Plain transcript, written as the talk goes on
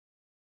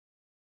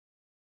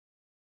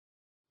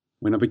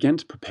When I began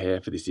to prepare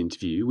for this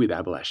interview with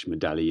Abhilash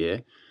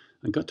Madalier,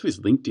 I got to his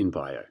LinkedIn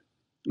bio.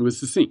 It was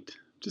succinct,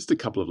 just a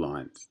couple of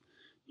lines.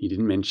 He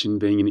didn't mention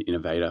being an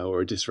innovator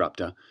or a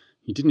disruptor.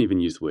 He didn't even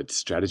use the word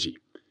strategy.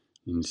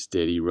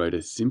 Instead, he wrote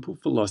a simple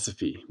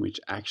philosophy which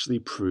actually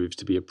proves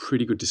to be a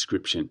pretty good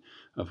description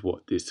of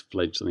what this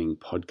fledgling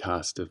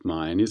podcast of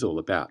mine is all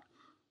about.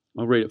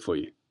 I'll read it for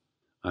you.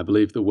 I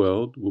believe the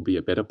world will be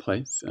a better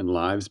place and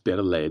lives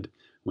better led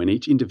when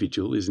each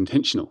individual is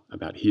intentional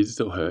about his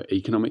or her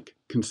economic,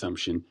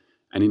 consumption,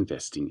 and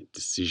investing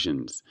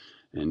decisions.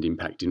 And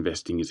impact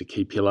investing is a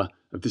key pillar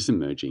of this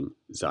emerging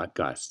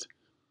zeitgeist.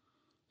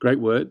 Great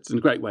words and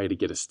a great way to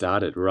get us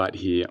started right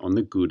here on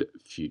the Good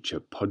Future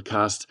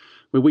podcast,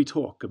 where we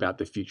talk about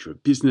the future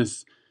of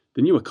business,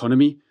 the new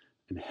economy,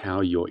 and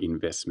how your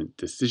investment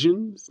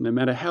decisions, no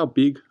matter how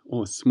big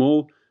or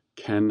small,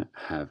 can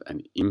have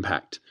an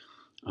impact.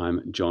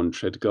 I'm John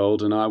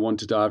Treadgold, and I want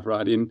to dive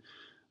right in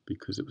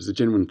because it was a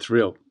genuine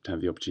thrill to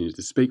have the opportunity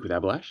to speak with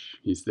Abhilash.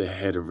 He's the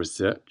head of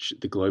research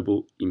at the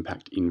Global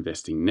Impact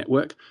Investing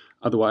Network,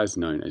 otherwise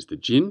known as the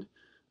GIN,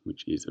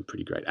 which is a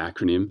pretty great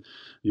acronym.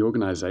 The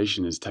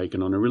organisation has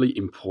taken on a really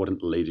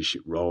important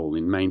leadership role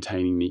in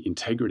maintaining the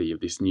integrity of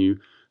this new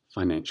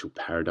financial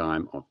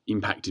paradigm of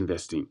impact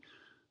investing,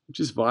 which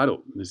is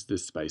vital as the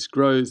space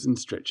grows and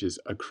stretches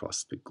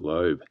across the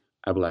globe.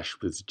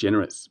 Abhilash was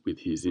generous with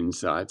his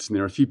insights, and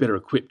there are a few better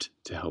equipped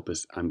to help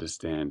us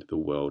understand the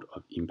world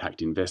of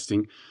impact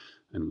investing.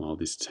 And while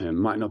this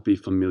term might not be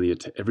familiar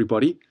to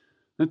everybody,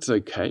 that's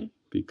okay,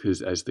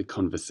 because as the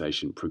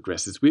conversation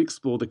progresses, we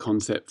explore the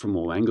concept from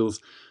all angles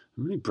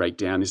and really break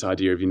down this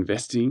idea of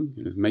investing,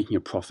 of making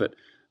a profit,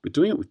 but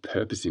doing it with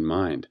purpose in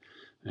mind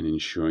and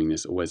ensuring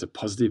there's always a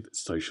positive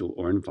social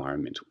or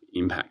environmental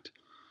impact.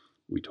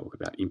 We talk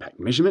about impact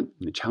measurement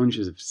and the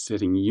challenges of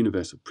setting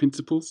universal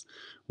principles.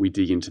 We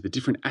dig into the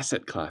different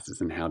asset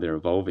classes and how they're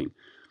evolving.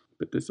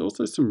 But there's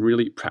also some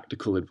really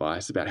practical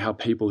advice about how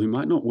people who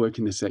might not work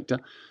in the sector,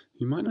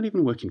 who might not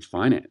even work in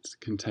finance,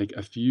 can take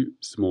a few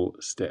small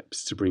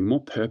steps to bring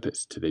more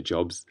purpose to their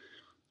jobs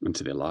and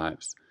to their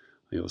lives.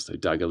 I also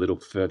dug a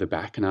little further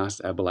back and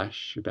asked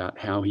Abhilash about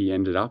how he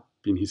ended up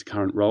in his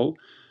current role,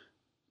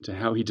 to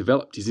how he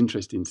developed his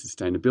interest in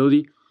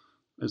sustainability,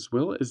 as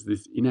well as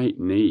this innate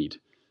need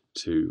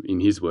to, in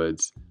his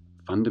words,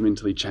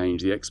 fundamentally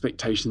change the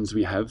expectations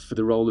we have for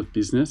the role of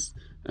business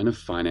and of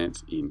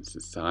finance in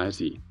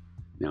society.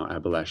 Now,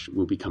 Abhilash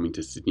will be coming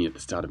to Sydney at the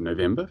start of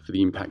November for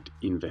the Impact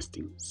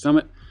Investing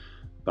Summit.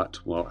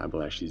 But while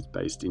Abhilash is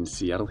based in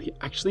Seattle, he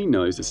actually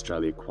knows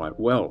Australia quite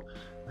well.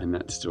 And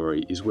that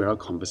story is where our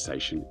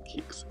conversation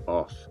kicks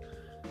off.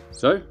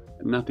 So,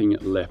 nothing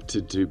left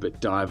to do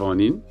but dive on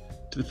in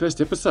to the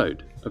first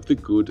episode of the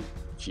Good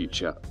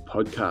Future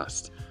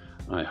podcast.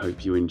 I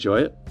hope you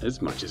enjoy it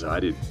as much as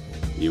I did.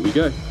 Here we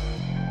go.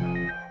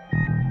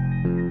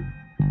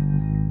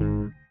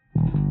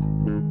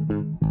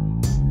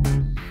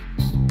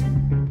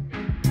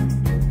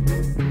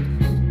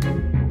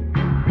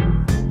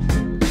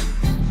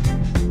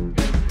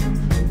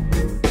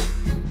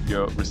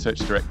 You're Research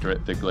Director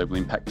at the Global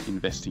Impact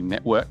Investing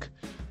Network.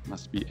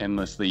 Must be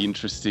endlessly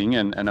interesting,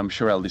 and I'm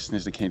sure our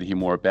listeners are keen to hear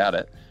more about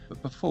it.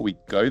 But before we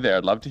go there,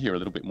 I'd love to hear a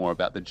little bit more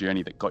about the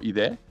journey that got you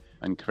there.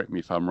 And correct me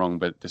if I'm wrong,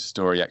 but the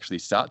story actually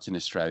starts in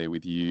Australia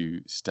with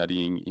you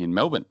studying in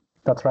Melbourne.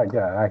 That's right,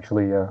 yeah.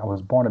 Actually, I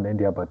was born in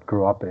India, but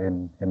grew up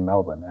in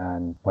Melbourne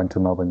and went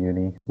to Melbourne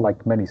Uni.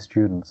 Like many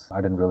students,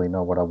 I didn't really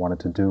know what I wanted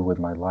to do with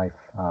my life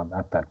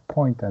at that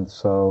point. And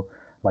so,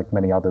 like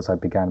many others, I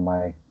began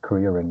my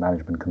career in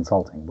management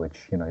consulting,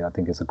 which, I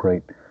think is a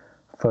great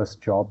first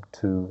job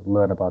to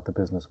learn about the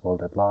business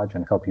world at large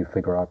and help you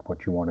figure out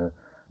what you want to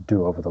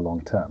do over the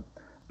long term.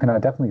 And I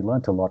definitely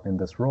learned a lot in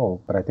this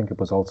role, but I think it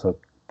was also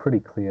pretty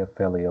clear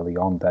fairly early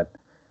on that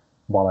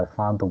while I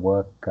found the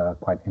work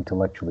quite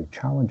intellectually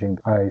challenging,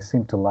 I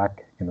seemed to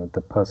lack,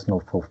 the personal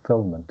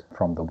fulfillment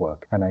from the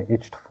work. And I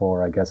itched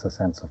for, I guess, a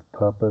sense of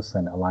purpose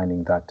and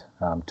aligning that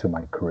to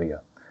my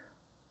career.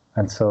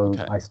 And so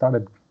I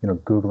started,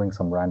 Googling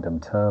some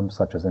random terms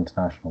such as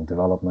international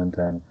development,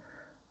 and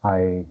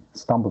I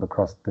stumbled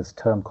across this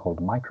term called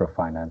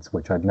microfinance,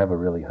 which I'd never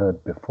really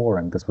heard before.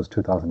 And this was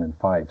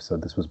 2005, so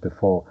this was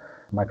before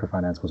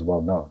microfinance was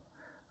well known.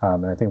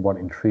 And I think what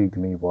intrigued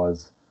me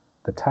was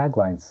the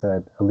tagline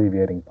said,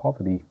 alleviating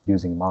poverty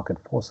using market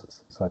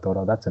forces. So I thought,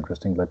 oh, that's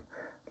interesting.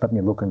 Let me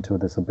look into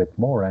this a bit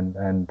more.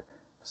 And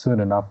soon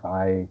enough,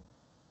 I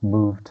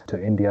moved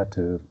to India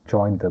to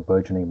join the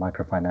burgeoning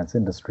microfinance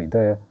industry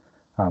there,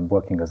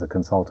 working as a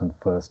consultant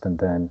first and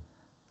then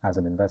as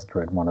an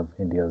investor at one of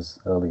India's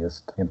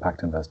earliest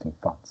impact investing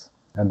funds.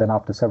 And then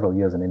after several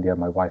years in India,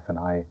 my wife and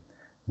I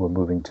were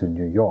moving to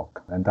New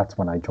York. And that's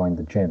when I joined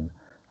the GIN.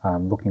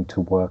 Looking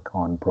to work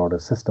on broader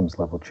systems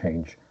level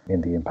change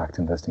in the impact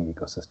investing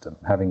ecosystem.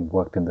 Having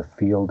worked in the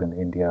field in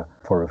India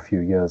for a few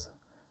years,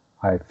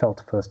 I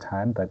felt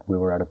firsthand that we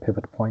were at a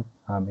pivot point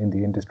in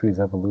the industry's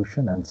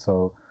evolution. And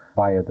so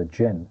via the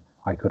GIN,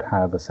 I could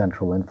have a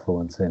central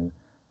influence in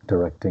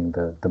directing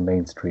the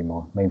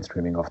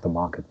mainstreaming of the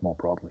market more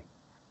broadly.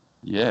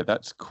 Yeah,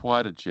 that's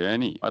quite a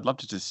journey. I'd love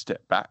to just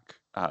step back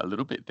a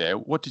little bit there.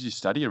 What did you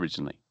study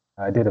originally?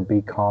 I did a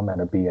BCom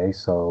and a BA,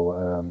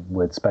 so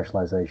with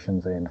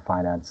specializations in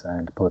finance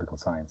and political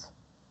science.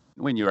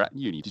 When you were at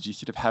uni, did you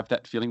sort of have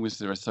that feeling? Was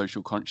there a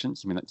social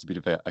conscience? I mean, that's a bit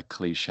of a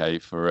cliche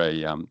for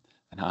an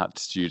art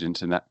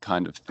student and that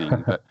kind of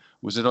thing, but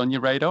was it on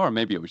your radar, or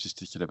maybe it was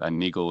just a sort of a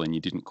niggle and you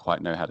didn't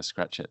quite know how to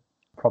scratch it?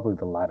 Probably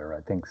the latter.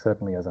 I think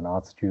certainly as an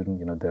art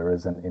student, there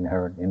is an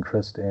inherent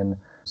interest in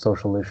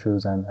social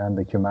issues and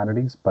the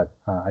humanities, but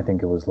I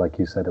think it was, like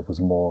you said, it was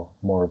more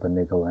of a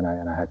niggle, and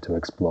I had to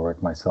explore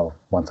it myself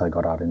once I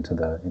got out into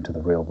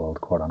the real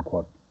world, quote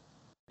unquote.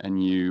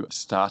 And you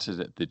started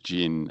at the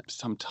Gin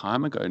some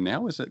time ago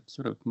now. Was it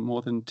sort of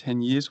more than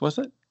 10 years, was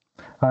it?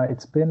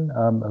 It's been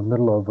a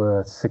little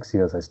over 6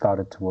 years. I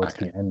started towards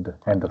Okay. the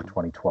end of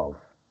 2012.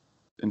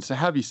 And so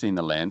how have you seen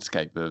the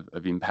landscape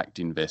of impact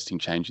investing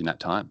change in that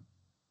time?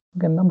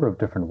 A number of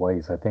different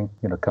ways. I think,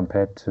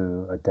 compared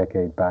to a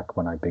decade back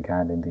when I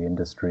began in the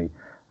industry,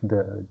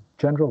 the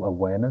general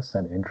awareness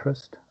and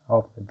interest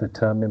of the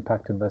term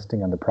impact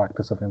investing and the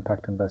practice of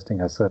impact investing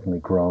has certainly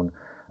grown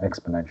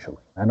exponentially.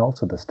 And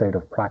also the state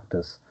of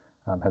practice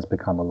has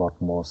become a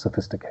lot more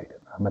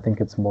sophisticated. I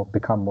think it's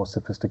become more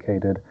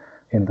sophisticated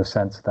in the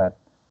sense that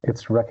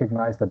it's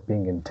recognized that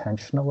being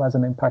intentional as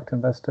an impact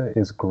investor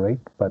is great,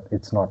 but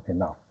it's not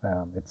enough.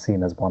 It's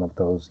seen as one of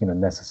those,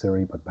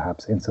 necessary but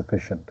perhaps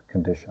insufficient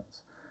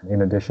conditions.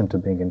 In addition to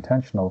being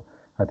intentional,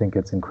 I think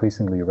it's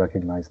increasingly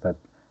recognized that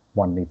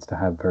one needs to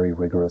have very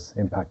rigorous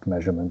impact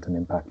measurement and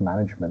impact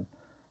management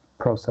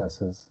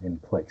processes in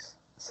place.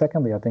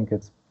 Secondly, I think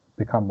it's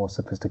become more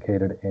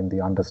sophisticated in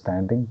the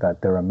understanding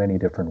that there are many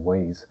different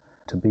ways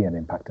to be an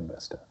impact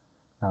investor.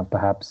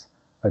 Perhaps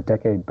a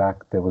decade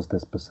back, there was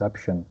this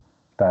perception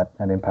that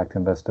an impact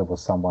investor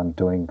was someone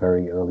doing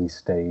very early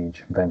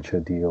stage venture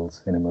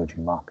deals in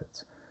emerging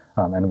markets.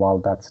 And while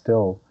that's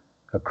still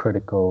a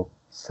critical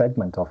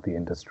segment of the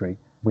industry,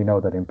 we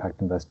know that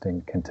impact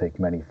investing can take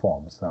many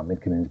forms.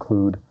 It can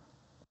include,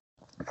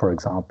 for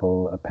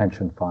example, a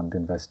pension fund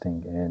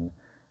investing in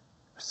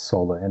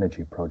solar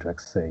energy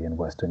projects, say in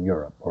Western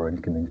Europe, or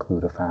it can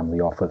include a family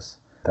office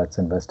that's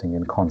investing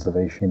in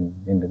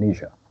conservation in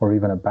Indonesia, or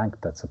even a bank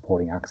that's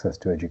supporting access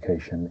to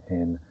education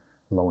in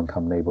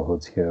low-income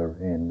neighborhoods here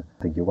in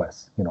the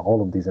US.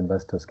 All of these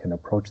investors can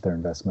approach their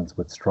investments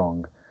with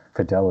strong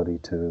fidelity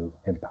to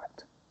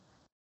impact.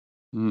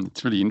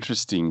 It's really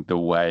interesting the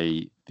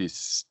way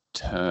this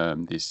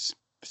term, this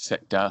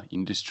sector,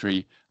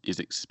 industry is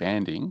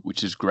expanding,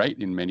 which is great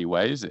in many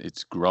ways.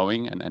 It's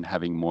growing and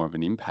having more of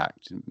an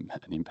impact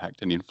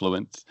and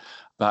influence.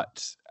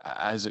 But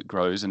as it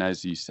grows, and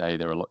as you say,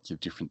 there are lots of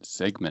different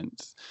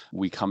segments,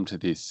 we come to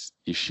this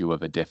issue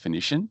of a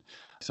definition.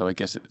 So I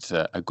guess it's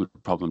a good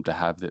problem to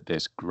have that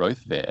there's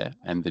growth there,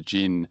 and the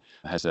Gin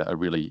has a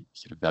really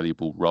sort of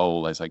valuable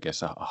role as, I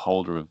guess, a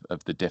holder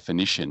of the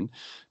definition.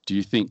 Do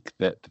you think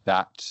that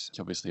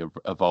obviously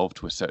evolved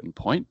to a certain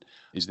point?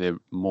 Is there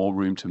more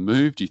room to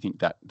move? Do you think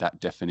that that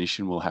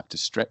definition will have to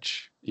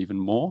stretch even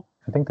more?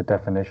 I think the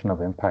definition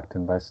of impact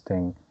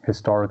investing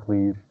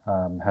historically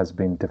has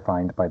been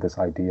defined by this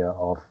idea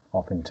of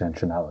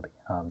intentionality,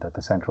 that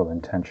the central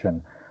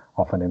intention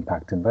of an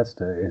impact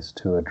investor is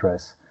to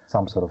address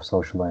some sort of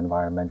social or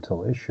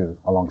environmental issue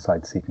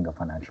alongside seeking a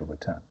financial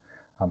return.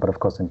 But of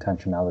course,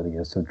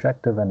 intentionality is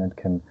subjective and it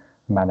can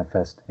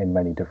manifest in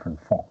many different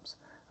forms.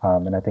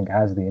 And I think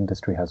as the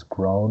industry has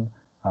grown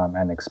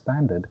and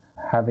expanded,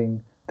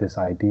 having this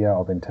idea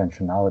of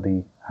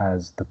intentionality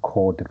as the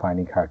core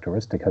defining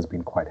characteristic has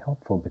been quite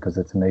helpful because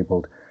it's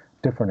enabled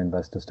different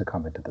investors to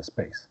come into the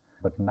space.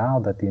 But now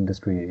that the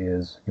industry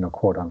is,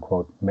 quote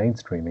unquote,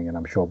 mainstreaming, and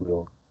I'm sure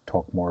we'll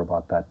talk more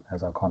about that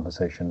as our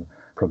conversation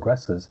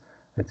progresses,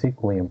 it's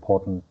equally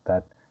important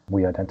that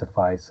we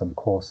identify some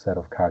core set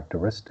of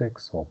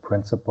characteristics or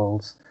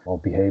principles or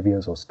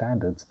behaviors or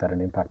standards that an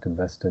impact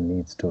investor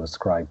needs to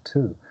ascribe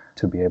to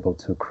be able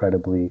to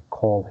credibly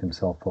call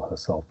himself or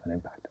herself an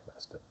impact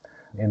investor.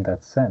 In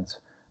that sense,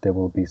 there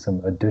will be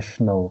some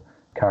additional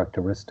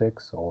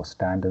characteristics or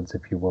standards,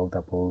 if you will,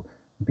 that will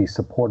be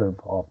supportive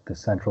of the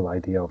central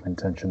idea of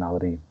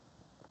intentionality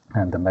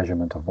and the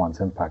measurement of one's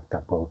impact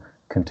that will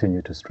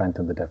continue to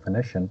strengthen the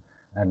definition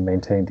and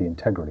maintain the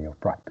integrity of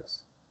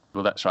practice.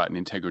 Well, that's right. And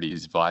integrity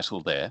is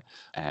vital there.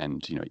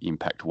 And,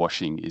 impact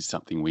washing is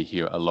something we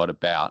hear a lot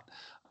about.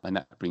 And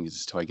that brings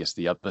us to, I guess,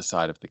 the other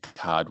side of the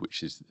card,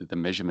 which is the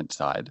measurement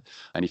side.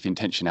 And if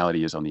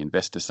intentionality is on the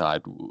investor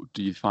side,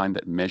 do you find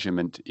that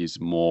measurement is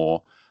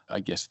more, I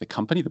guess, the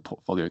company, the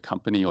portfolio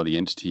company or the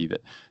entity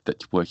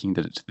that's working,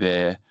 that it's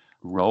their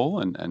role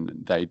and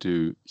they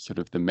do sort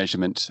of the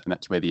measurement, and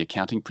that's where the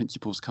accounting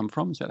principles come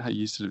from? Is that how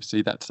you sort of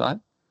see that side?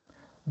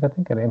 I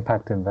think an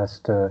impact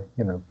investor,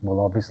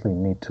 will obviously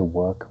need to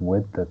work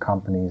with the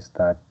companies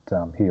that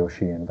he or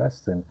she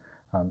invests in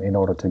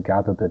order to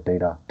gather the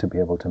data to be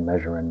able to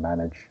measure and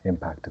manage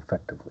impact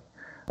effectively.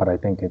 But I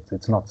think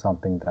it's not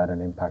something that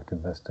an impact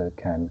investor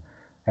can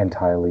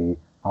entirely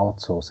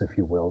outsource, if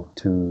you will,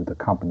 to the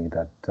company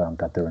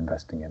that they're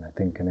investing in. I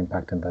think an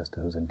impact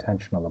investor who's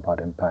intentional about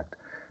impact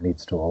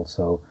needs to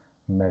also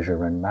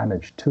measure and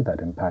manage to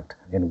that impact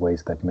in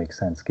ways that make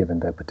sense given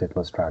their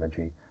particular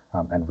strategy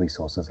and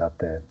resources at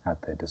their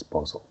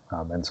disposal.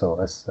 And so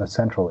a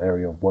central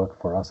area of work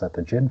for us at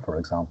the GIN, for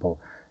example,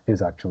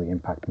 is actually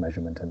impact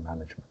measurement and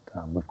management.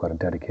 We've got a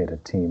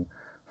dedicated team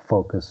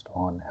focused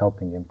on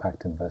helping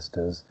impact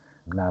investors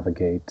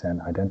navigate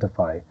and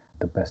identify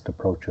the best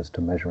approaches to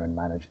measure and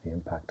manage the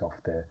impact of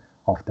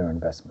their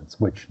investments,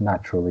 which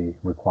naturally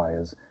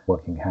requires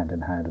working hand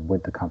in hand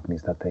with the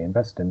companies that they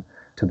invest in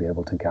to be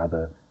able to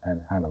gather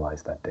and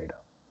analyze that data.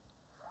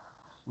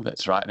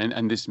 That's right.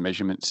 And this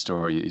measurement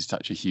story is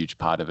such a huge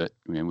part of it.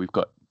 I mean, we've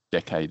got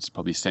decades,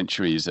 probably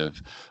centuries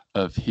of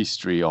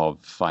history of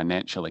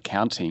financial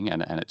accounting,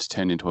 and it's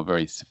turned into a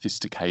very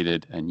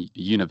sophisticated and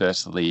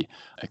universally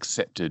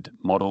accepted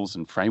models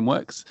and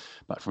frameworks.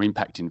 But for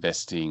impact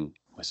investing,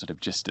 we're sort of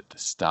just at the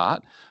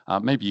start.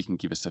 Maybe you can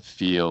give us a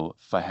feel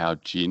for how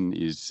GIN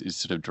is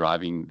sort of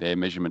driving their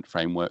measurement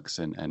frameworks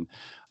and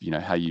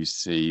how you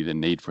see the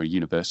need for a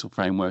universal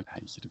framework, how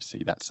you sort of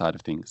see that side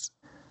of things.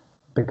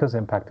 Because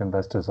impact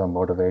investors are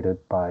motivated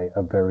by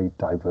a very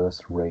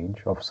diverse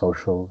range of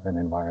social and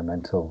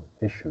environmental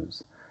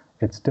issues,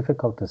 it's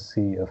difficult to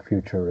see a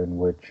future in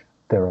which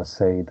there are,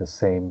 say, the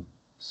same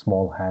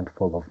small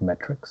handful of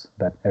metrics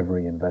that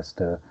every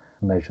investor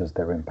measures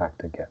their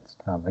impact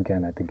against.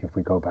 Again, I think if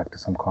we go back to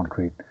some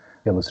concrete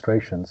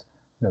illustrations,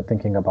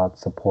 thinking about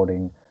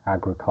supporting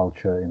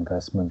agriculture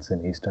investments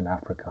in Eastern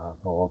Africa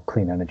or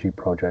clean energy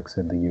projects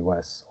in the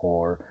US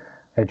or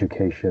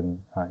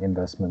education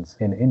investments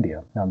in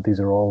India. These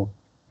are all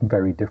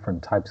very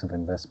different types of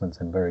investments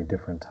and very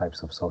different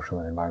types of social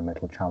and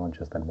environmental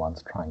challenges that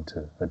one's trying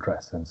to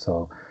address. And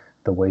so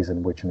the ways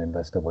in which an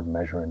investor would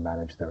measure and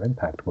manage their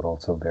impact would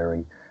also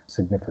vary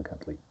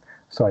significantly.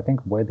 So I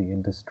think where the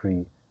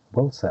industry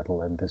will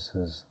settle, and this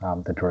is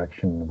the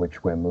direction in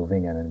which we're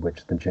moving and in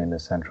which the GIN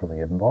is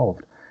centrally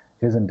involved,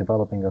 is in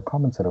developing a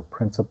common set of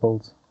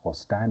principles or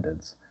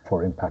standards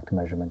for impact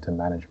measurement and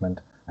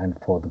management and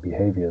for the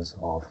behaviors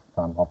of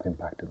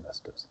impact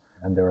investors.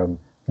 And there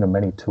are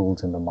many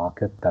tools in the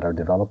market that are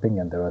developing,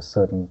 and there are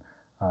certain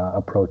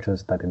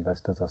approaches that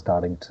investors are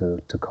starting to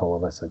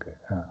coalesce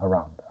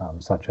around,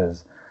 such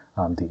as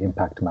the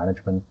Impact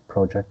Management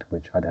Project,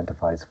 which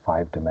identifies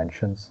 5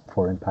 dimensions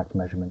for impact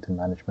measurement and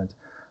management,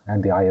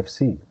 and the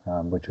IFC,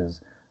 which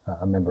is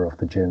a member of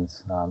the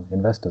GIN's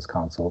Investors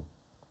Council,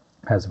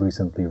 has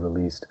recently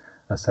released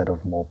a set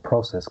of more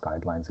process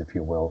guidelines, if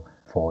you will,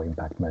 for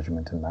impact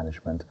measurement and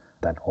management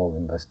that all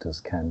investors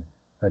can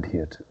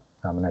adhere to.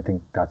 And I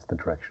think that's the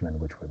direction in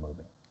which we're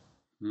moving.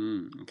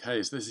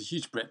 Okay, so there's a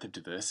huge breadth of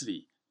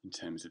diversity in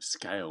terms of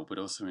scale, but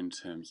also in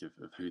terms of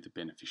who the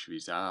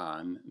beneficiaries are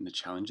and the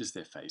challenges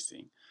they're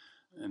facing.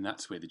 And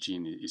that's where the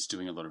GIN is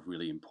doing a lot of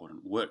really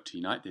important work to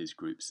unite these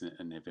groups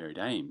and their varied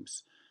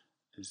aims.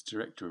 As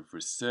Director of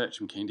Research,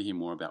 I'm keen to hear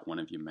more about one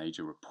of your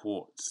major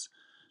reports,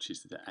 which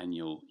is the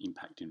Annual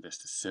Impact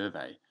Investor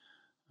Survey.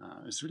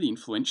 It's really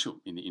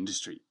influential in the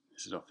industry.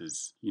 It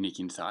offers unique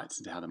insights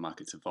into how the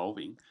market's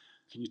evolving.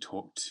 Can you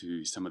talk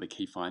to some of the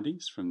key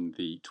findings from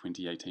the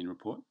 2018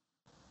 report?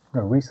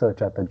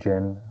 Research at the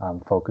GIN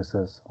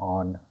focuses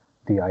on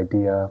the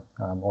idea,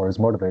 or is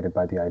motivated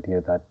by the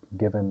idea that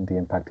given the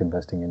impact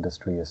investing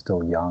industry is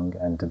still young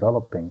and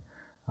developing,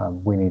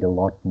 we need a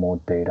lot more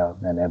data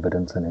and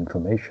evidence and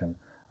information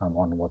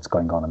on what's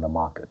going on in the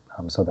market,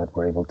 so that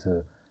we're able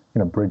to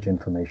bridge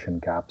information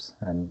gaps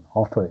and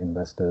offer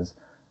investors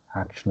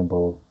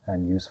actionable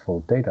and useful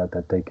data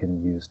that they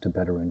can use to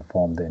better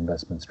inform their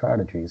investment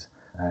strategies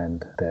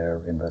and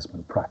their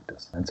investment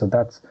practice. And so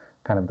that's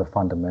kind of the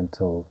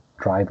fundamental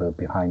driver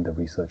behind the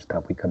research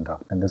that we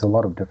conduct. And there's a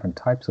lot of different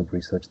types of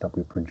research that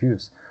we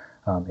produce,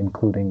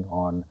 including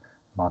on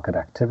market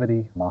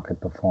activity,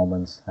 market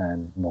performance,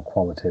 and more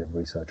qualitative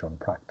research on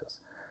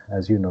practice.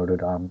 As you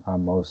noted, our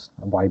most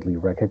widely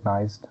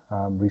recognized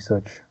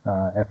research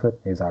effort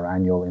is our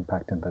annual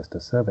Impact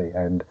Investor Survey,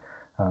 and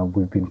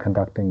we've been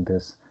conducting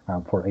this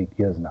for 8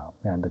 years now,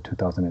 and the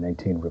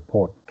 2018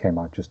 report came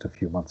out just a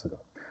few months ago.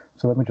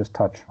 So let me just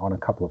touch on a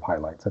couple of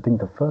highlights. I think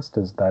the first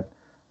is that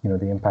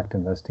the impact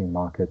investing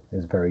market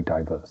is very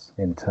diverse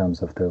in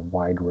terms of the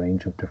wide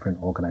range of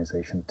different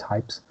organization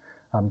types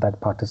that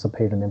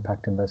participate in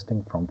impact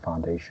investing, from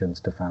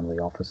foundations to family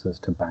offices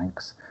to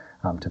banks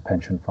to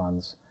pension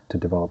funds to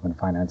development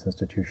finance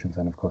institutions,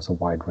 and of course a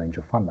wide range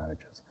of fund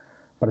managers.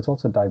 But it's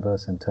also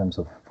diverse in terms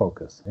of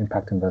focus.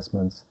 Impact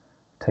investments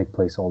take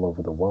place all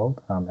over the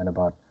world, and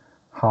about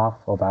half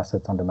of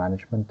assets under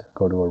management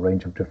go to a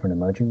range of different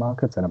emerging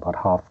markets, and about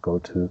half go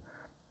to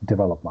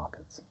developed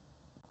markets.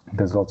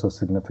 There's also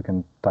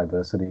significant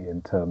diversity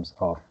in terms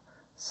of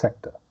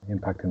sector.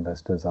 Impact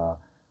investors are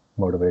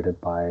motivated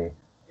by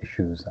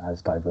issues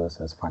as diverse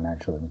as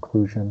financial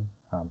inclusion,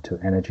 to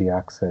energy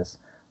access,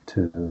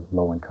 to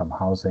low-income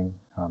housing,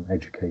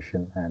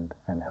 education, and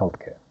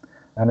healthcare.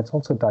 And it's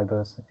also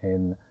diverse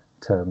in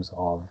terms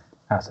of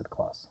asset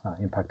class.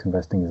 Impact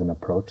investing is an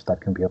approach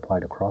that can be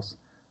applied across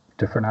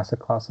different asset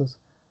classes.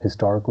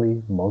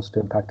 Historically, most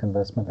impact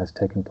investment has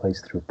taken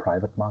place through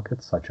private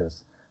markets, such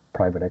as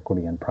private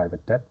equity and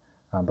private debt.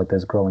 But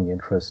there's growing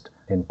interest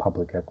in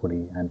public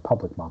equity and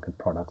public market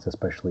products,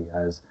 especially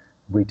as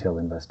retail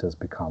investors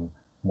become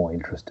more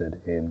interested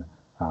in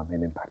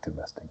impact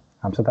investing.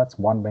 So that's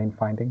one main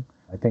finding.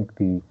 I think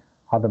the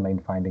other main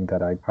finding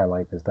that I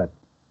highlight is that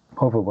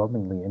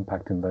overwhelmingly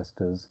impact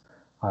investors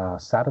are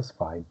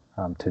satisfied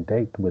to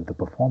date with the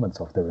performance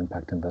of their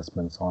impact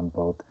investments on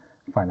both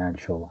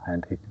financial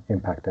and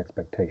impact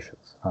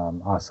expectations.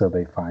 Our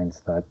survey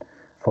finds that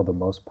for the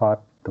most part,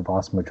 the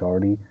vast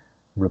majority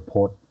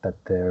report that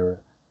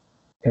their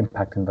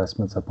impact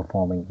investments are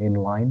performing in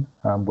line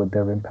with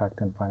their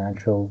impact and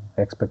financial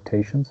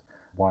expectations,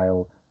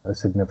 while a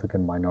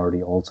significant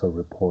minority also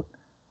report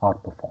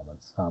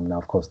outperformance. Now,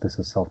 of course, this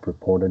is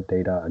self-reported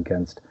data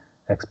against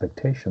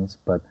expectations,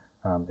 but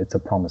it's a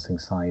promising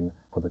sign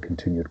for the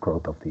continued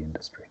growth of the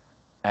industry.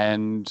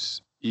 And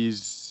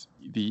is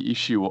the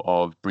issue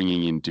of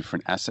bringing in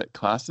different asset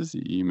classes,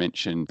 you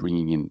mentioned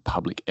bringing in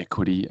public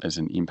equity as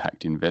an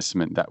impact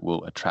investment that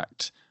will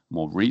attract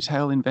more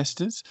retail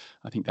investors.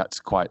 I think that's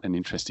quite an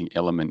interesting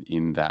element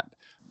in that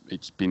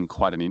it's been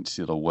quite an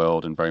insular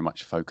world and very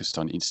much focused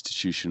on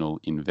institutional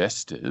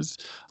investors.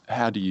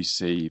 How do you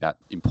see that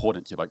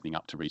importance of opening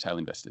up to retail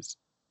investors?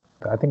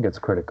 I think it's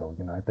critical.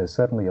 There's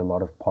certainly a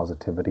lot of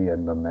positivity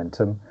and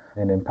momentum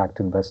in impact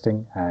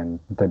investing, and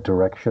the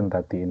direction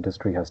that the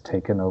industry has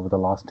taken over the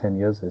last 10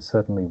 years is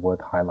certainly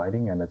worth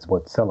highlighting and it's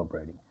worth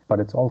celebrating.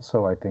 But it's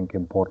also, I think,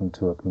 important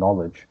to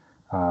acknowledge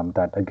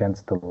that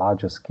against the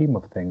larger scheme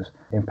of things,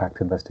 impact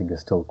investing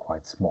is still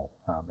quite small,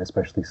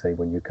 especially, say,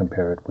 when you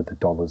compare it with the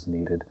dollars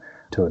needed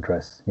to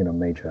address,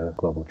 major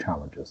global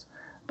challenges.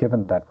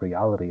 Given that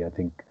reality, I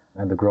think,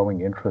 and the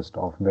growing interest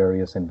of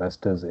various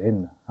investors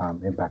in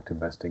impact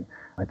investing,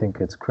 I think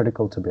it's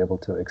critical to be able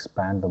to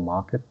expand the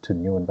market to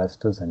new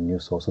investors and new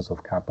sources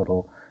of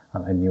capital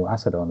and new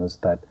asset owners,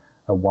 that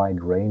a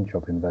wide range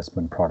of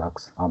investment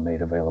products are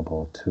made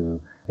available to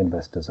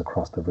investors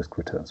across the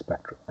risk-return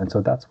spectrum. And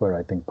so that's where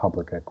I think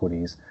public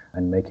equities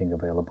and making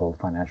available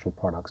financial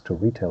products to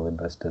retail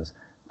investors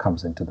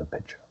comes into the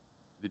picture.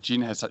 The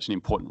GIN has such an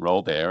important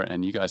role there,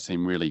 and you guys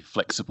seem really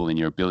flexible in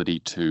your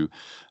ability to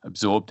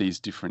absorb these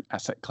different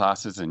asset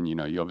classes. And,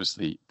 you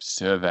obviously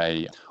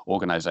survey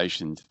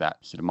organizations that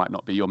sort of might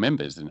not be your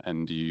members,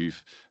 and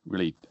you've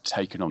really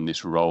taken on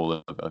this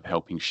role of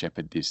helping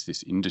shepherd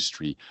this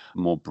industry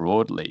more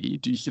broadly.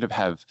 Do you sort of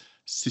have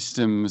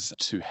systems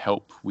to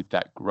help with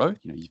that growth?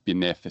 You've been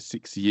there for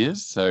 6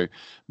 years, so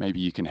maybe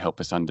you can help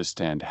us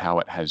understand how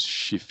it has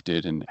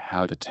shifted and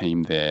how the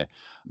team there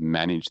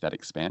managed that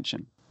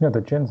expansion. The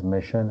GIN's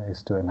mission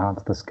is to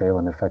enhance the scale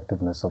and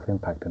effectiveness of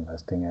impact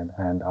investing,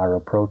 and our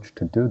approach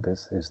to do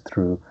this is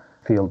through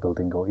field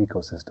building or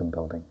ecosystem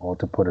building, or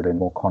to put it in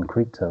more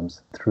concrete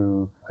terms,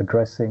 through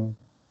addressing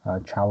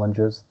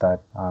challenges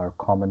that are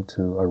common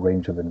to a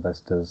range of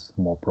investors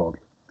more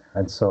broadly.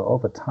 And so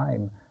over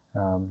time,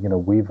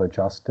 we've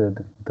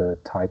adjusted the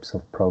types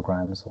of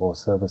programs or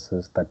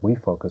services that we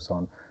focus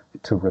on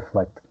to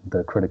reflect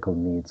the critical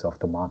needs of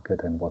the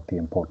market and what the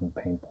important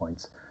pain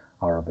points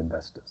are of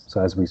investors. So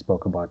as we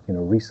spoke about,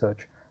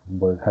 research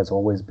has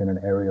always been an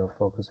area of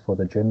focus for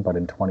the GIN, but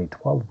in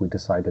 2012, we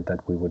decided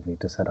that we would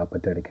need to set up a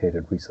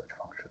dedicated research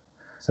function.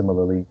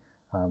 Similarly,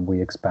 we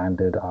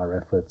expanded our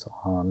efforts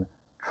on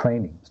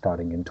training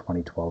starting in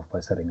 2012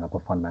 by setting up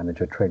a fund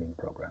manager training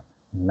program.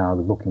 Now,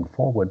 looking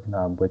forward,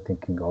 we're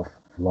thinking of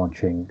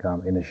launching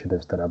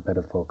initiatives that are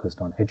better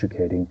focused on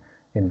educating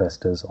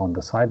investors on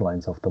the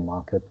sidelines of the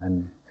market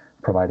and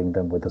providing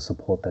them with the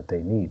support that they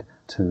need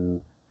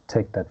to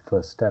take that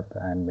first step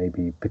and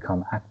maybe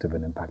become active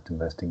in impact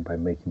investing by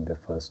making their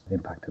first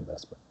impact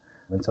investment.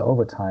 And so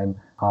over time,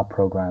 our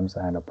programs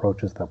and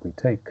approaches that we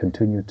take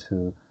continue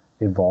to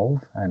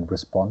evolve and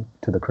respond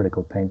to the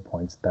critical pain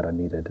points that are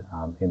needed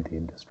in the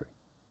industry.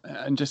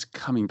 And just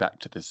coming back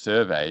to the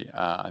survey,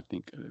 I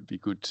think it'd be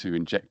good to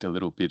inject a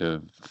little bit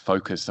of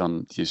focus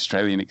on the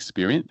Australian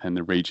experience and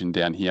the region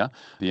down here.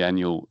 The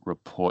annual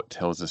report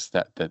tells us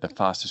that the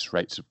fastest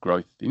rates of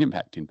growth in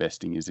impact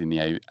investing is in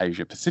the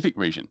Asia Pacific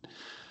region.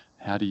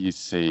 How do you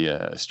see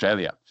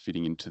Australia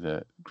fitting into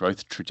the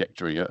growth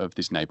trajectory of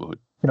this neighbourhood?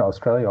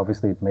 Australia,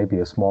 obviously, it may be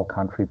a small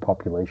country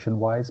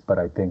population-wise, but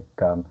I think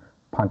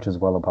punches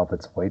well above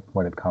its weight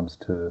when it comes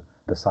to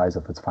the size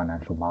of its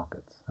financial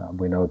markets.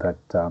 We know that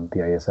the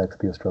ASX,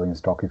 the Australian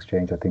Stock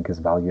Exchange, I think is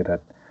valued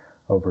at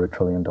over $1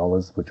 trillion,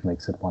 which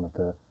makes it one of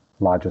the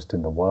largest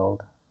in the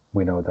world.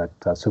 We know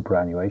that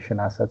superannuation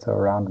assets are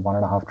around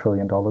 $1.5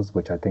 trillion,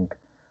 which I think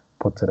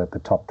puts it at the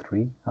top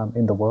 3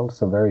 in the world.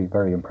 So very,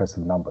 very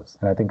impressive numbers.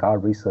 And I think our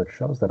research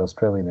shows that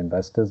Australian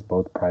investors,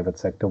 both private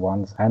sector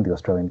ones and the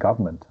Australian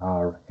government,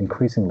 are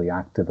increasingly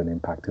active in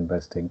impact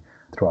investing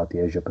throughout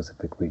the Asia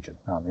Pacific region.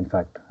 In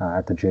fact,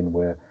 at the GIN,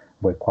 we're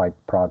quite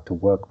proud to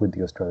work with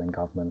the Australian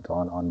government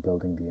on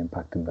building the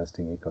impact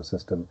investing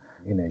ecosystem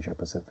in Asia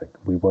Pacific.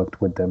 We worked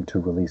with them to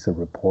release a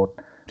report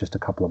just a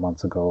couple of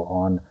months ago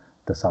on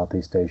the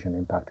Southeast Asian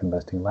impact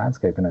investing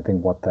landscape. And I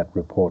think what that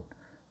report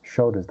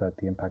showed is that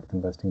the impact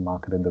investing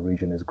market in the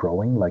region is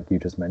growing, like you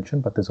just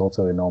mentioned, but there's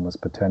also enormous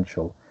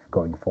potential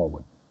going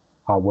forward.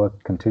 Our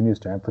work continues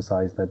to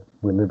emphasize that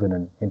we live in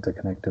an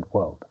interconnected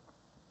world.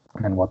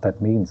 And what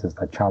that means is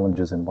that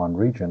challenges in one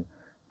region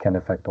can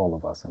affect all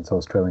of us. And so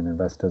Australian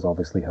investors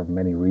obviously have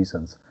many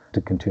reasons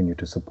to continue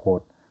to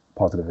support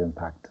positive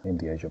impact in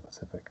the Asia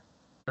Pacific.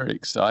 Very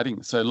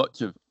exciting. So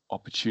lots of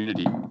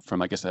opportunity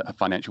from, I guess, a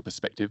financial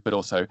perspective, but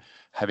also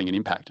having an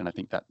impact. And I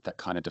think that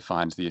kind of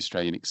defines the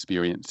Australian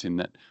experience in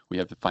that we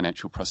have the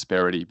financial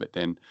prosperity, but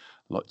then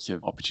lots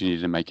of opportunity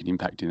to make an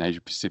impact in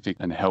Asia Pacific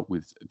and help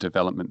with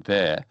development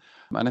there.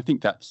 And I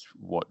think that's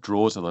what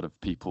draws a lot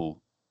of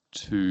people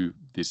to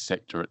this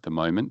sector at the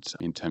moment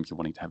in terms of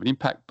wanting to have an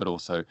impact, but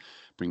also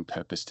bring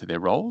purpose to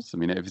their roles. I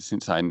mean, ever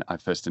since I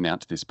first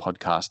announced this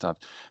podcast, I've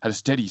had a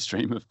steady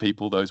stream of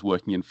people, those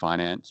working in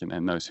finance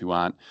and those who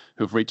aren't,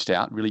 who have reached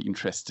out, really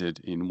interested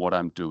in what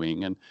I'm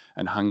doing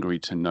and hungry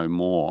to know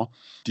more.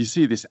 Do you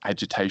see this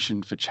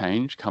agitation for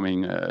change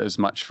coming as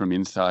much from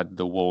inside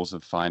the walls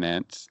of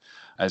finance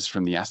as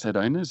from the asset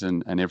owners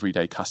and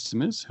everyday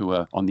customers who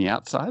are on the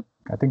outside?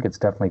 I think it's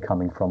definitely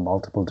coming from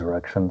multiple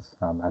directions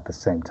at the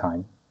same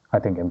time. I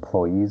think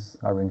employees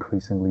are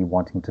increasingly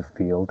wanting to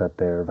feel that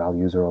their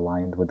values are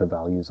aligned with the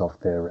values of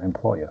their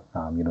employer.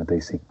 They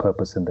seek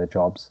purpose in their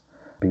jobs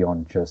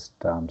beyond just,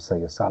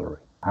 say, a salary.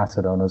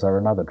 Asset owners are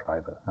another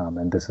driver,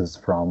 and this is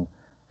from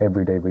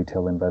everyday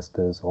retail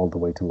investors all the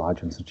way to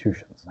large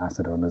institutions.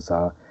 Asset owners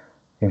are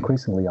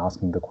increasingly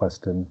asking the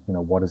question,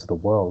 what is the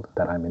world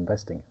that I'm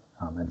investing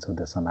in? And so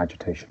there's some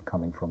agitation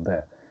coming from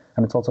there.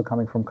 And it's also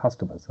coming from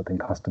customers. I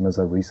think customers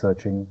are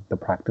researching the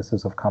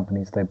practices of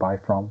companies they buy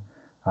from.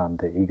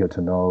 They're eager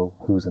to know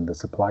who's in the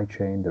supply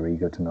chain. They're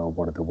eager to know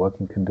what are the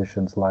working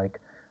conditions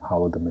like,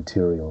 how are the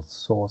materials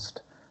sourced,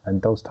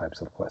 and those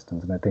types of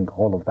questions. And I think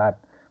all of that,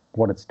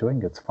 what it's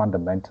doing, it's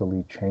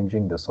fundamentally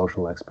changing the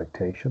social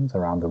expectations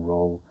around the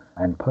role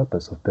and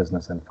purpose of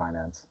business and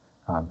finance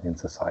in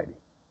society.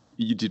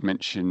 You did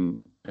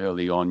mention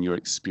early on your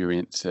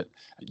experience at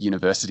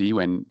university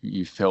when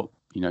you felt,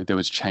 there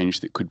was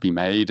change that could be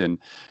made, and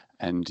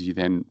you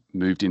then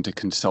moved into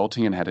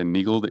consulting and had a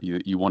niggle that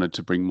you wanted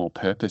to bring more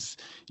purpose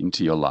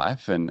into your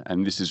life.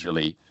 And this is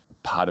really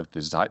part of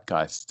the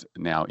zeitgeist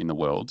now in the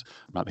world,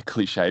 rather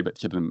cliche, but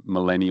the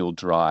millennial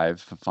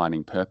drive for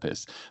finding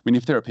purpose. I mean,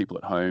 if there are people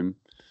at home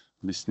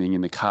listening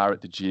in the car,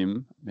 at the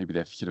gym, maybe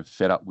they're sort of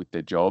fed up with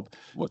their job,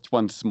 what's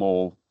one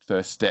small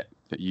first step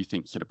that you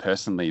think sort of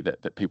personally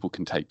that people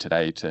can take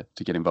today to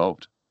get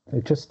involved?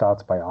 It just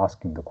starts by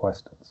asking the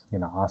questions,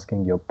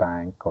 asking your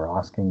bank or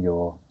asking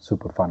your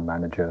super fund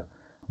manager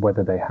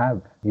whether they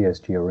have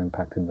ESG or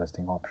impact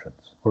investing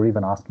options, or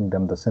even asking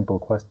them the simple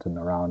question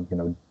around,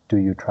 do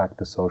you track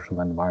the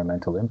social and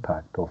environmental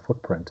impact or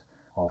footprint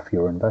of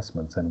your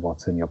investments and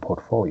what's in your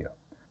portfolio?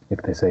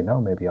 If they say no,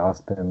 maybe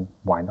ask them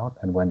why not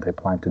and when they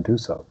plan to do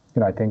so.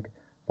 I think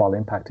while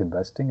impact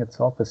investing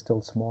itself is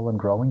still small and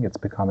growing, it's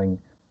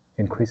becoming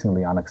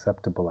increasingly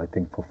unacceptable, I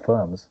think, for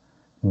firms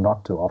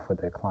not to offer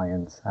their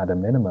clients at a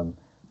minimum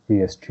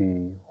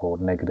ESG or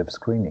negative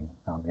screening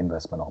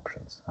investment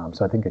options.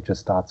 So I think it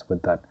just starts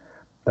with that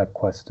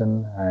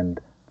question and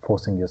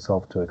forcing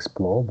yourself to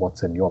explore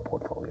what's in your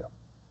portfolio.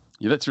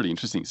 Yeah, that's really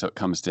interesting. So it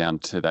comes down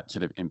to that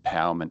sort of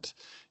empowerment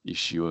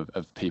issue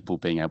of people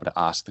being able to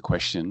ask the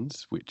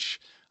questions, which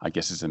I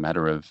guess is a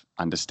matter of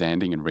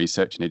understanding and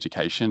research and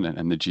education,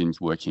 and the gym's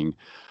working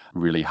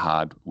really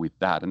hard with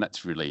that. And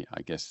that's really,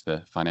 I guess,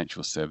 the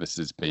financial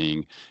services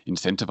being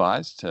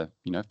incentivized to,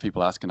 if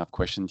people ask enough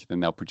questions,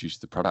 then they'll produce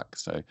the product.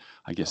 So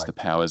I guess the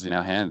power's in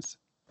our hands.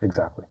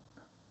 Exactly.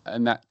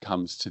 And that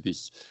comes to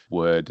this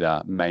word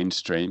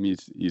mainstream.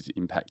 Is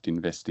impact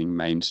investing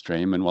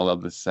mainstream? And while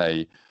others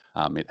say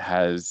it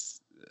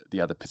has,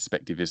 the other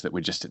perspective is that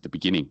we're just at the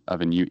beginning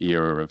of a new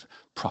era of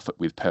profit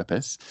with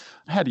purpose.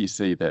 How do you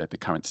see the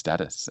current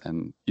status?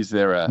 And is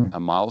there a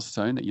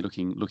milestone that you're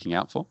looking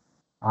out for?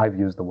 I've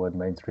used the word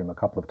mainstream a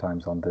couple of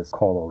times on this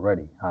call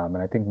already. And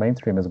I think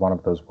mainstream is one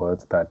of those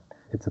words that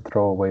it's a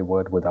throwaway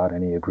word without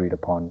any agreed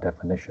upon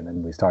definition.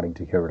 And we're starting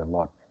to hear it a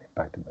lot in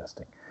impact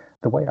investing.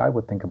 The way I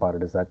would think about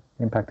it is that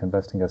impact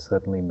investing is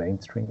certainly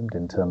mainstreamed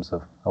in terms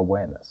of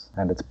awareness,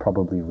 and it's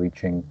probably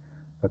reaching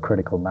a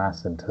critical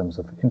mass in terms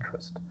of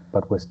interest.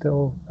 But we're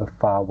still a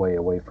far way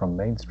away from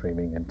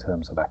mainstreaming in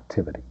terms of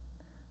activity.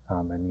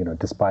 And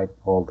despite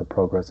all the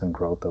progress and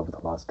growth over the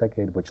last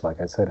decade, which, like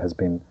I said, has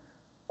been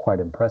quite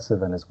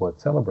impressive and is worth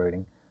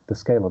celebrating, the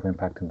scale of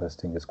impact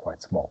investing is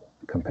quite small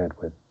compared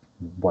with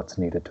what's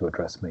needed to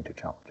address major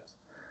challenges.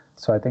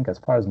 So I think as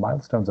far as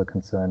milestones are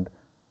concerned,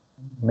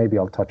 maybe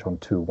I'll touch on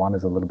two. One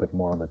is a little bit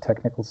more on the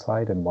technical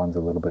side, and one's a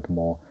little bit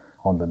more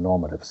on the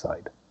normative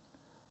side.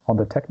 On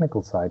the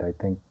technical side, I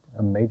think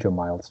a major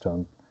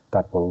milestone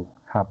that will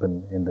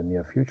happen in the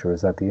near future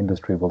is that the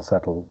industry will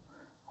settle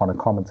on a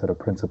common set of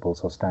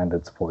principles or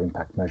standards for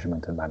impact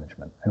measurement and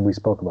management. And we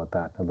spoke about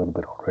that a little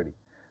bit already.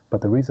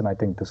 But the reason I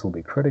think this will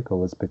be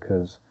critical is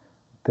because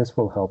this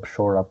will help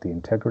shore up the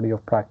integrity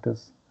of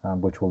practice,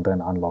 which will then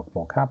unlock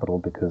more capital,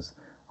 because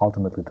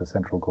ultimately the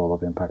central goal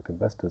of impact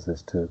investors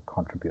is to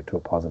contribute to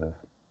a positive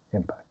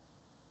impact.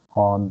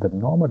 On the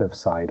normative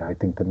side, I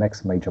think the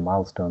next major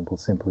milestone will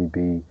simply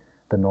be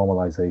the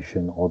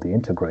normalization or the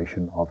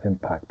integration of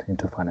impact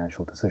into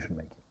financial decision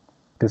making.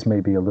 This may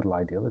be a little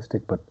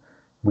idealistic, but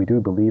we do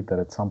believe that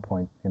at some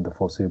point in the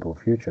foreseeable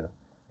future,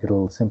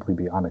 it'll simply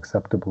be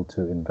unacceptable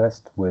to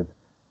invest with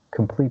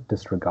complete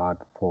disregard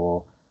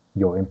for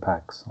your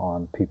impacts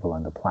on people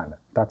and the planet.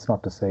 That's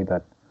not to say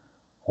that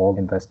all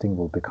investing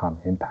will become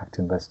impact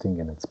investing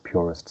in its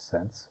purest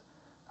sense,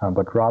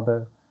 but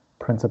rather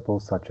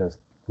principles such as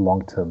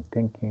long-term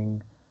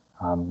thinking,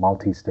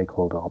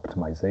 multi-stakeholder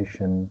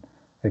optimization,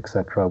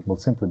 etc., will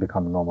simply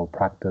become normal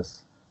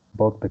practice,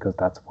 both because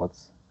that's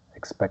what's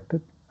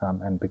expected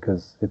and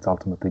because it's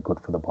ultimately good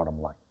for the bottom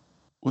line.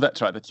 Well,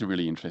 that's right. That's a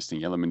really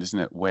interesting element, isn't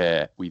it?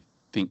 Where we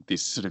think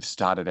this sort of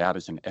started out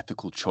as an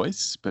ethical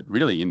choice, but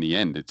really in the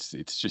end,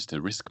 it's just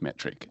a risk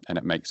metric and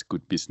it makes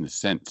good business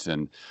sense.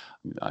 And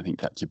I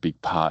think that's a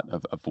big part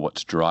of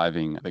what's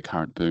driving the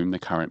current boom, the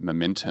current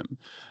momentum.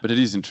 But it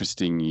is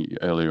interesting,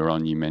 earlier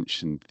on you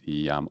mentioned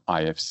the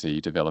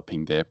IFC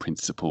developing their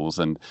principles,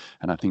 and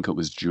I think it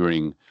was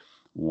during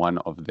one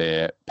of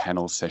their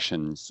panel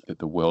sessions that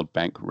the World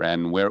Bank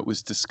ran where it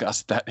was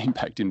discussed that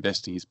impact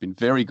investing has been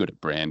very good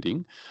at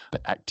branding,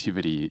 but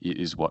activity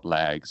is what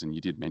lags, and you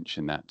did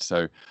mention that.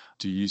 So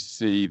do you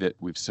see that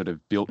we've sort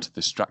of built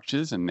the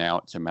structures and now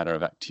it's a matter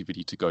of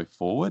activity to go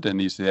forward?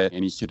 And is there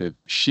any sort of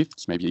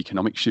shifts, maybe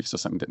economic shifts or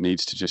something that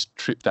needs to just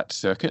trip that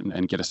circuit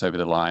and get us over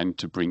the line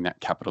to bring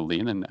that capital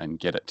in and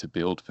get it to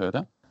build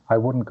further? I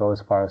wouldn't go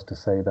as far as to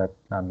say that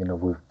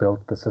we've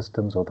built the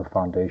systems or the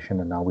foundation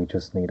and now we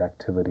just need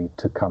activity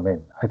to come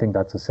in. I think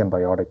that's a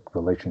symbiotic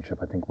relationship.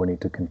 I think we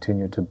need to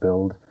continue to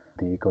build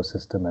the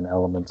ecosystem and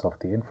elements of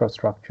the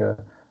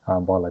infrastructure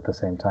while at the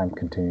same time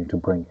continue to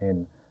bring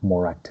in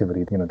more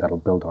activity that'll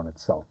build on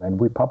itself. And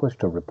we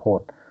published a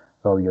report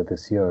earlier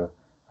this year,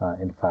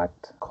 in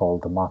fact,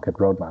 called the Market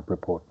Roadmap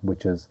Report,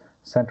 which is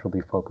centrally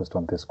focused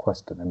on this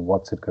question and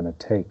what's it going to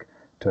take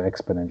to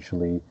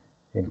exponentially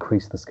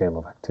increase the scale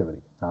of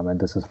activity. And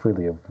this is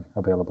freely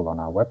available on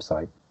our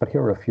website. But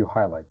here are a few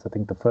highlights. I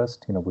think the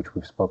first, which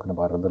we've spoken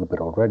about a little bit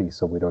already,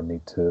 so we don't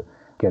need to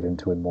get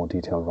into in more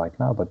detail right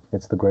now, but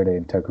it's the greater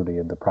integrity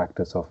in the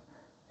practice of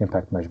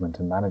impact measurement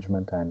and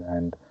management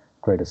and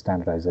greater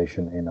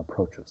standardization in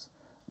approaches.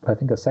 But I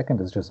think a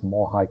second is just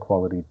more high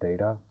quality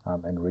data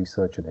and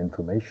research and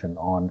information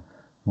on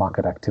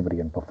market activity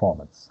and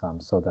performance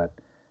so that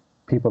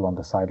people on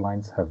the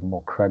sidelines have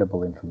more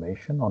credible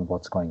information on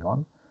what's going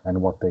on and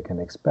what they can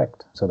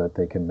expect so that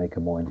they can make a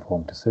more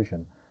informed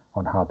decision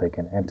on how they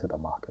can enter the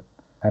market.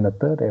 And a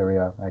third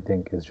area, I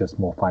think, is just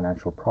more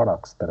financial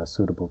products that are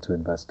suitable to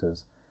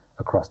investors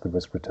across the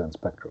risk-return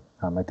spectrum.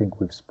 I think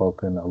we've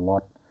spoken a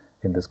lot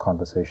in this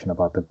conversation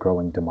about the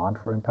growing demand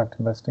for impact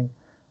investing,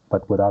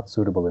 but without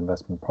suitable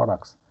investment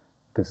products,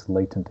 this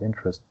latent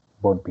interest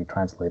won't be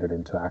translated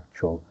into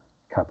actual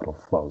capital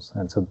flows.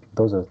 And so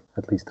those are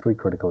at least three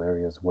critical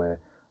areas where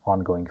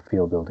ongoing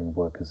field-building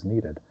work is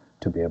needed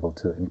to be able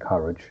to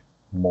encourage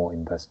more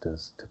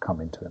investors to come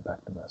into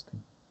impact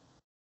investing.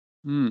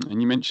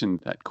 And you mentioned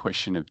that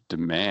question of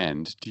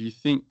demand. Do you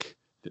think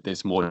that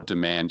there's more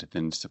demand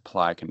than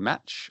supply can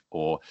match?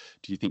 Or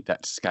do you think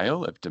that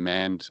scale of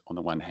demand, on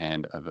the one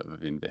hand,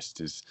 of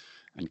investors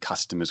and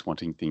customers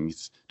wanting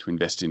things to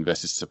invest in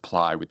versus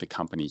supply with the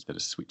companies that are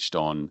switched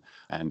on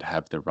and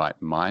have the right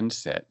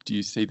mindset, do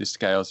you see the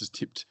scales as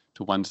tipped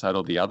to one side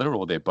or the other,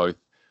 or they're both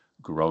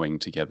growing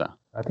together?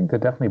 I think they're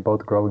definitely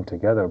both growing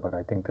together, but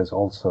I think there's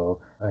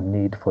also a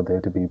need for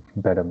there to be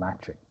better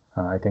matching.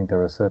 I think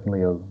there are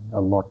certainly a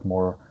lot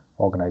more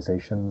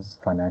organizations,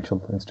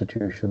 financial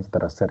institutions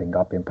that are setting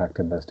up impact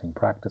investing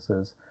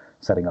practices,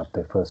 setting up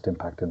their first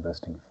impact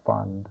investing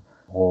fund,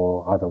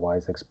 or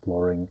otherwise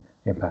exploring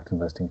impact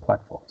investing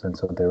platforms. And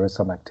so there is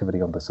some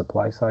activity on the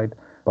supply side,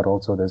 but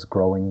also there's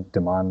growing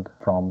demand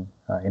from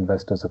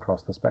investors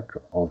across the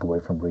spectrum, all the way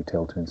from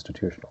retail to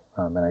institutional.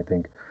 And I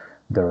think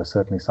there are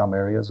certainly some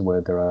areas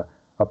where there are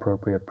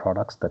appropriate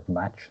products that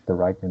match the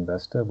right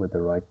investor with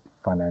the right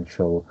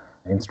financial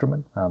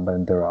instrument,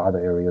 and there are other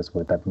areas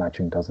where that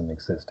matching doesn't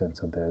exist, and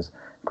so there's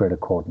greater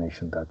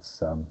coordination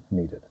that's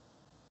needed.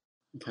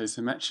 Okay,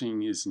 so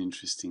matching is an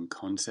interesting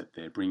concept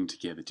there, bringing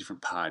together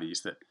different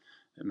parties that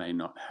may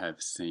not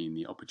have seen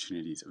the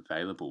opportunities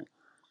available.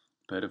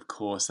 But of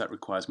course, that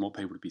requires more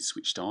people to be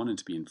switched on and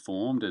to be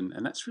informed,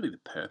 and that's really the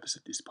purpose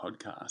of this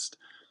podcast,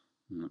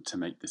 to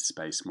make this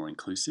space more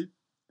inclusive.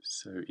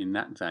 So in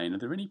that vein, are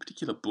there any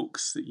particular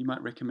books that you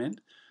might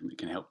recommend that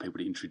can help people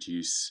to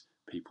introduce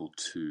people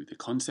to the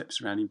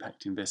concepts around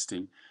impact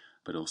investing,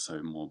 but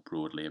also more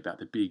broadly about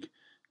the big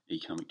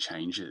economic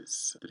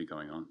changes that are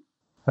going on?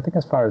 I think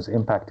as far as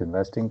impact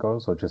investing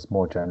goes, or just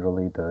more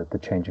generally the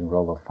changing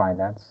role of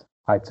finance,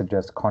 I'd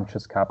suggest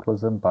Conscious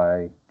Capitalism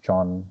by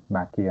John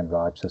Mackey and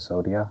Raj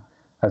Sisodia,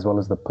 as well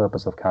as The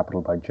Purpose of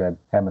Capital by Jed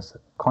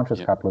Emerson. Conscious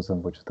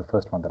Capitalism, which is the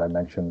first one that I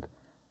mentioned,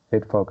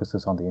 it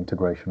focuses on the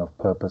integration of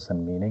purpose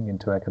and meaning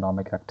into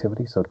economic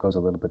activity, so it goes a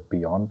little bit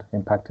beyond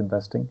impact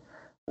investing.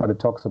 But it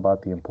talks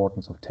about the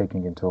importance of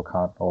taking into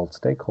account all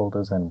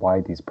stakeholders and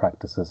why these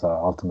practices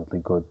are ultimately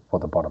good for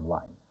the bottom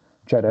line.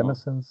 Jed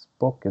Emerson's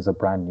book is a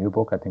brand new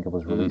book. I think it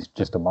was released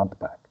just a month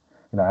back.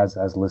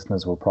 As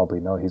listeners will probably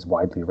know, he's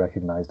widely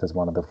recognized as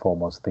one of the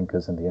foremost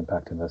thinkers in the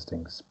impact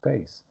investing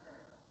space.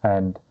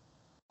 And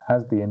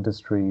as the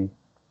industry,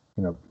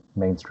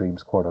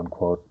 mainstreams, quote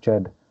unquote,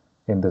 Jed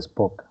in this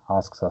book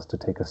asks us to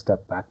take a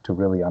step back to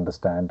really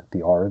understand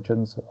the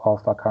origins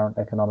of our current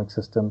economic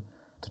system,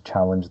 to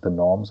challenge the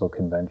norms or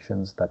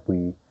conventions that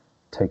we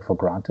take for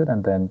granted,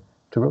 and then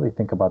to really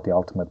think about the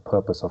ultimate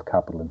purpose of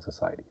capital in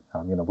society,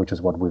 which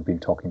is what we've been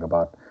talking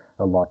about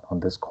a lot on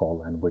this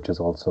call, and which is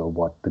also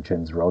what the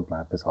GINS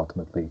roadmap is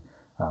ultimately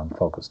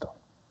focused on.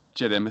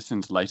 Jed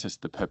Emerson's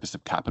latest, The Purpose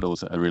of Capital,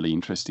 is a really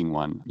interesting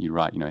one. You're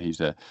right,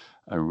 he's a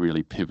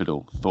really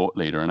pivotal thought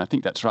leader. And I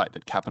think that's right,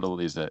 that capital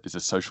is a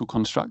social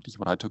construct, is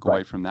what I took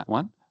away from that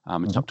one.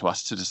 It's up to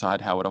us to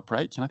decide how it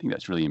operates, and I think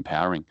that's really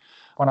empowering.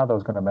 One other I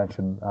was going to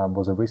mention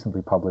was a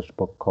recently published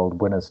book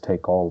called Winners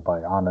Take All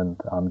by Anand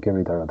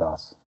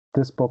Giridharadas.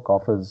 This book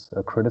offers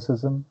a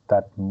criticism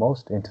that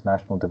most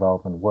international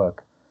development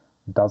work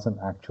doesn't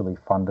actually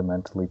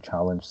fundamentally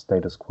challenge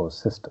status quo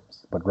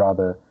systems, but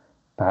rather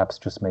perhaps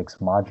just makes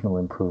marginal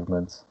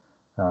improvements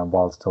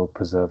while still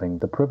preserving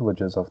the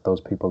privileges of those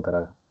people that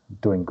are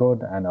doing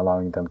good and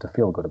allowing them to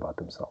feel good about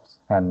themselves.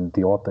 And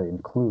the author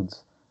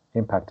includes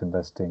impact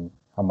investing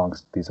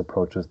amongst these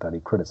approaches that he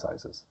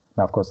criticizes.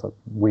 Now, of course,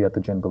 we at the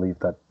GIN believe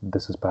that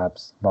this is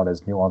perhaps not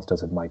as nuanced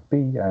as it might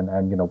be, and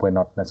we're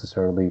not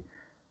necessarily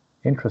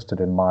interested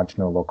in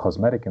marginal or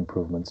cosmetic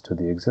improvements to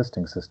the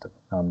existing system.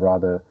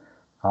 Rather,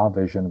 our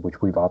vision,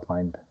 which we've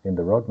outlined in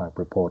the roadmap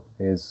report,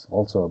 is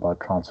also about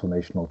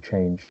transformational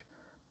change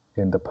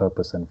in the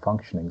purpose and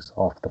functionings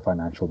of the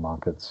financial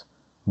markets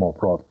more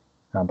broadly.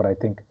 But I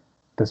think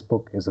this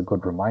book is a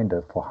good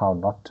reminder for how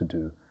not to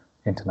do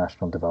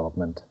international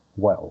development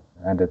well.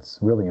 And it's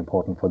really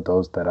important for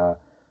those that are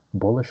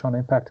bullish on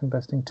impact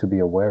investing to be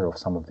aware of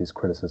some of these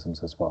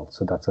criticisms as well.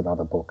 So that's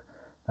another book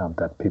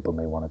that people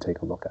may want to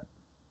take a look at.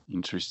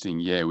 Interesting.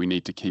 Yeah, we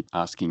need to keep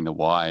asking the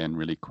why and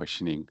really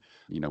questioning,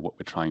 what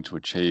we're trying to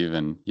achieve.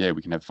 And yeah,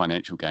 we can have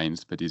financial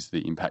gains, but is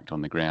the impact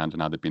on the ground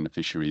and other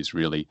beneficiaries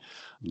really,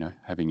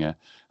 having a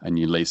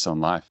new lease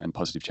on life and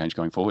positive change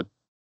going forward?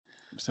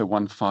 So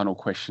one final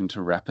question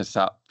to wrap us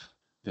up.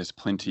 There's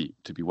plenty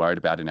to be worried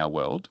about in our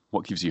world.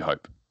 What gives you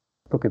hope?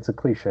 Look, it's a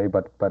cliche,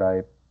 but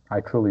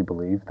I truly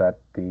believe that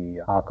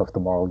the arc of the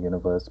moral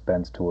universe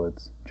bends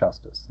towards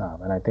justice.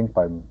 And I think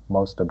by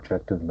most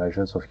objective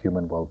measures of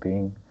human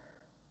well-being,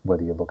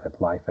 whether you look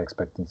at life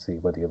expectancy,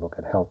 whether you look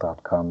at health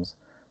outcomes,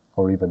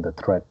 or even the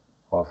threat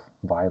of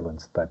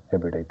violence that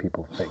everyday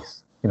people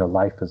face,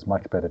 life is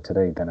much better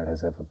today than it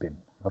has ever been.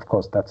 Of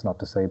course, that's not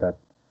to say that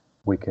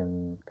we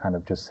can kind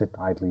of just sit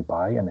idly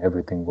by and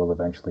everything will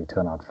eventually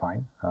turn out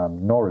fine,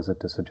 nor is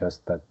it to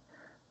suggest that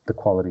the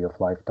quality of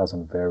life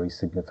doesn't vary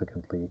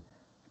significantly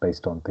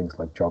based on things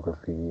like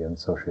geography and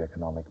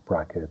socioeconomic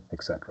bracket,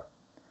 etc.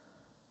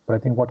 But I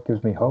think what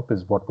gives me hope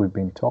is what we've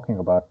been talking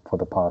about for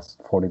the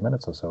past 40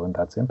 minutes or so, and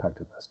that's impact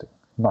investing.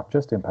 Not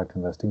just impact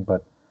investing,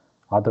 but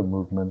other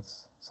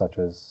movements such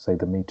as, say,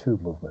 the Me Too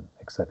movement,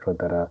 etc.,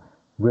 that are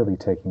really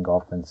taking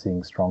off and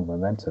seeing strong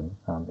momentum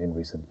in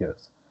recent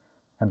years.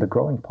 And the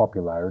growing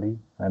popularity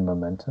and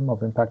momentum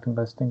of impact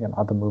investing and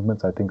other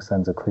movements, I think,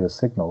 sends a clear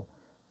signal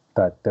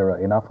that there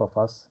are enough of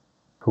us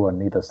who are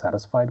neither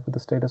satisfied with the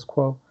status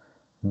quo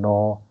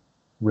nor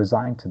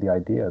resigned to the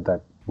idea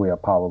that we are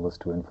powerless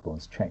to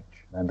influence change.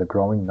 And the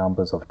growing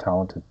numbers of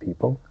talented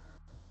people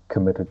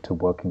committed to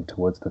working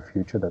towards the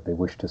future that they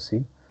wish to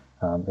see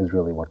is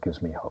really what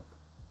gives me hope.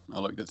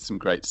 Oh, look, that's some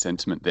great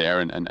sentiment there,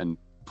 and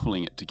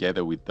pulling it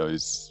together with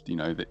those,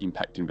 that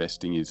impact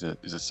investing is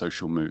a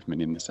social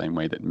movement in the same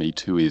way that Me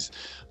Too is,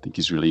 I think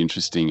is really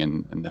interesting.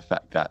 And the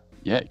fact that,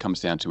 it comes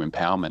down to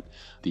empowerment.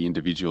 The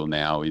individual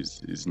now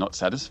is not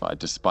satisfied,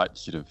 despite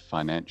sort of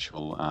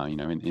financial,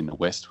 in the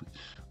West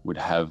would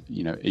have,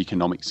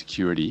 economic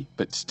security,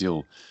 but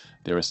still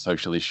there are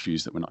social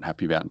issues that we're not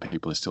happy about and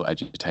people are still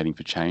agitating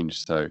for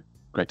change. So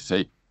great to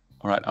see.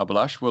 All right,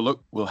 Abhilash, well,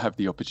 look, we'll have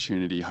the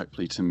opportunity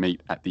hopefully to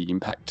meet at the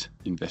Impact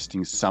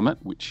Investing Summit,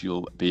 which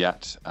you'll be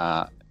at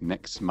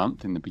next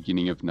month in the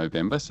beginning of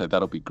November. So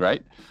that'll be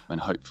great. And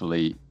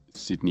hopefully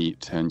Sydney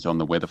turns on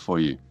the weather for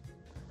you.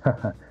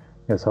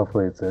 Yes,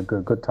 hopefully it's a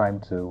good time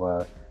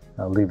to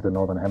leave the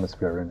Northern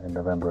Hemisphere in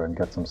November and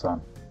get some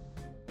sun.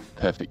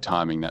 Perfect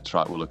timing, that's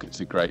right. Well, look,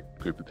 it's a great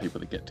group of people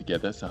that get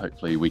together. So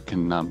hopefully we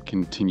can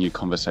continue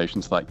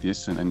conversations like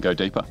this and go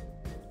deeper.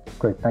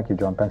 Great. Thank you,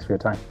 John. Thanks for your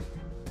time.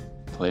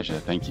 Pleasure.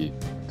 Thank you.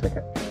 Take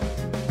care.